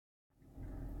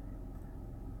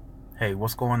Hey,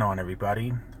 what's going on,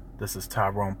 everybody? This is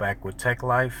Tyrone back with Tech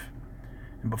Life.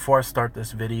 And before I start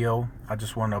this video, I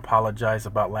just want to apologize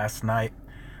about last night.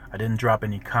 I didn't drop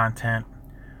any content.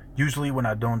 Usually when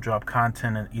I don't drop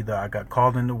content, and either I got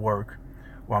called into work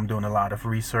or I'm doing a lot of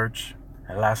research.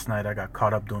 And last night I got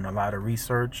caught up doing a lot of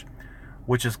research,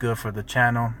 which is good for the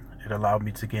channel. It allowed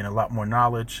me to gain a lot more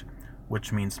knowledge,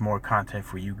 which means more content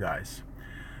for you guys.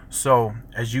 So,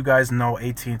 as you guys know,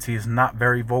 AT&T is not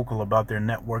very vocal about their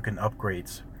network and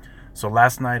upgrades. So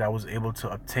last night I was able to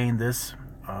obtain this,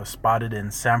 spotted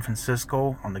in San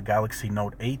Francisco on the Galaxy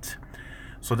Note 8.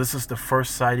 So this is the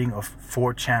first sighting of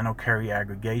 4-channel carrier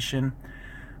aggregation,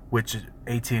 which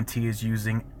AT&T is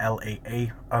using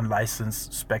LAA,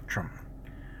 unlicensed spectrum.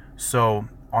 So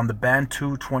on the band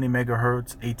 2, 20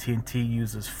 megahertz, AT&T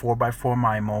uses 4x4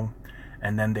 MIMO.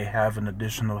 And then they have an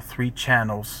additional 3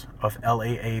 channels of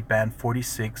LAA band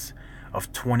 46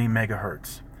 of 20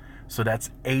 megahertz. So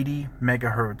that's 80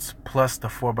 megahertz plus the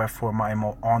 4x4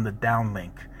 MIMO on the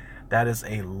downlink. That is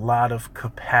a lot of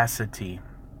capacity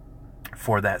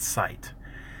for that site.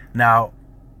 Now,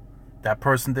 that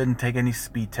person didn't take any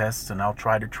speed tests, and I'll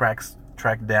try to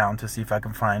track down to see if I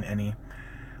can find any.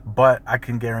 But I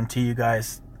can guarantee you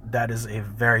guys that is a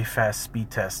very fast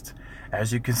speed test.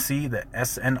 As you can see, the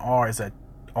SNR is at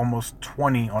almost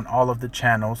 20 on all of the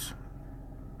channels.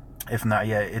 If not,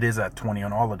 yeah, it is at 20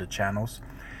 on all of the channels.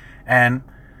 And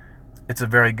it's a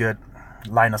very good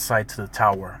line of sight to the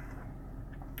tower.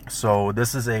 So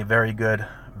this is a very good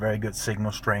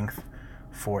signal strength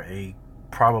for a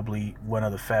probably one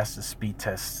of the fastest speed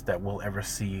tests that we'll ever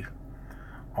see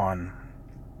on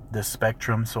this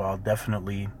spectrum. So I'll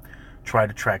definitely try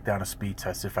to track down a speed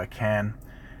test if I can.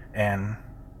 And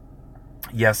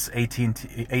yes,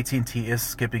 AT&T is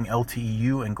skipping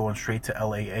LTEU and going straight to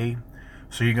LAA.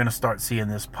 So you're going to start seeing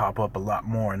this pop up a lot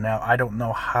more. Now, I don't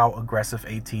know how aggressive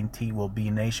AT&T will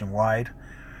be nationwide,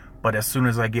 but as soon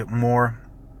as I get more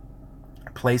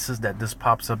places that this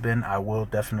pops up in, I will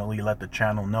definitely let the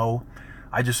channel know.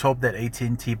 I just hope that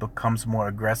AT&T becomes more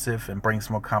aggressive and brings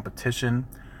more competition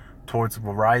towards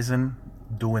Verizon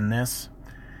doing this.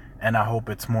 And I hope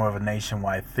it's more of a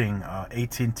nationwide thing.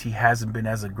 AT&T hasn't been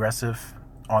as aggressive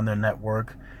on their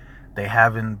network. They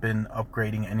haven't been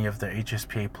upgrading any of their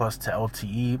HSPA Plus to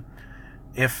LTE.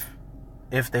 If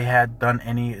they had done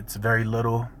any, it's very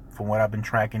little from what I've been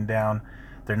tracking down.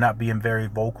 They're not being very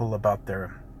vocal about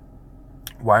their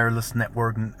wireless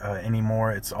network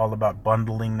anymore. It's all about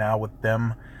bundling now with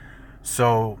them.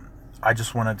 So I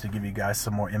just wanted to give you guys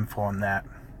some more info on that.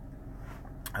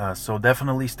 So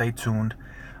definitely stay tuned.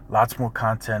 Lots more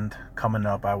content coming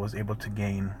up. I was able to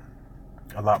gain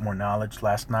a lot more knowledge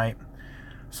last night.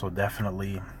 So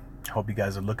definitely hope you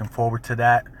guys are looking forward to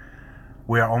that.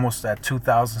 We are almost at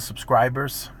 2,000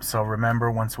 subscribers. So remember,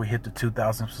 once we hit the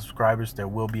 2,000 subscribers, there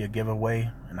will be a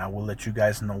giveaway. And I will let you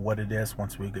guys know what it is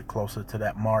once we get closer to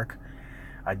that mark.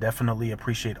 I definitely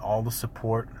appreciate all the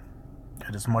support.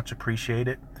 It is much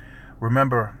appreciated.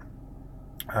 Remember,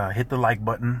 hit the like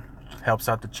button. Helps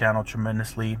out the channel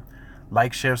tremendously.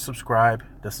 Like, share, subscribe.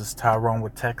 This is Tyrone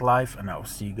with Tech Life, and I will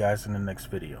see you guys in the next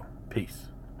video. Peace.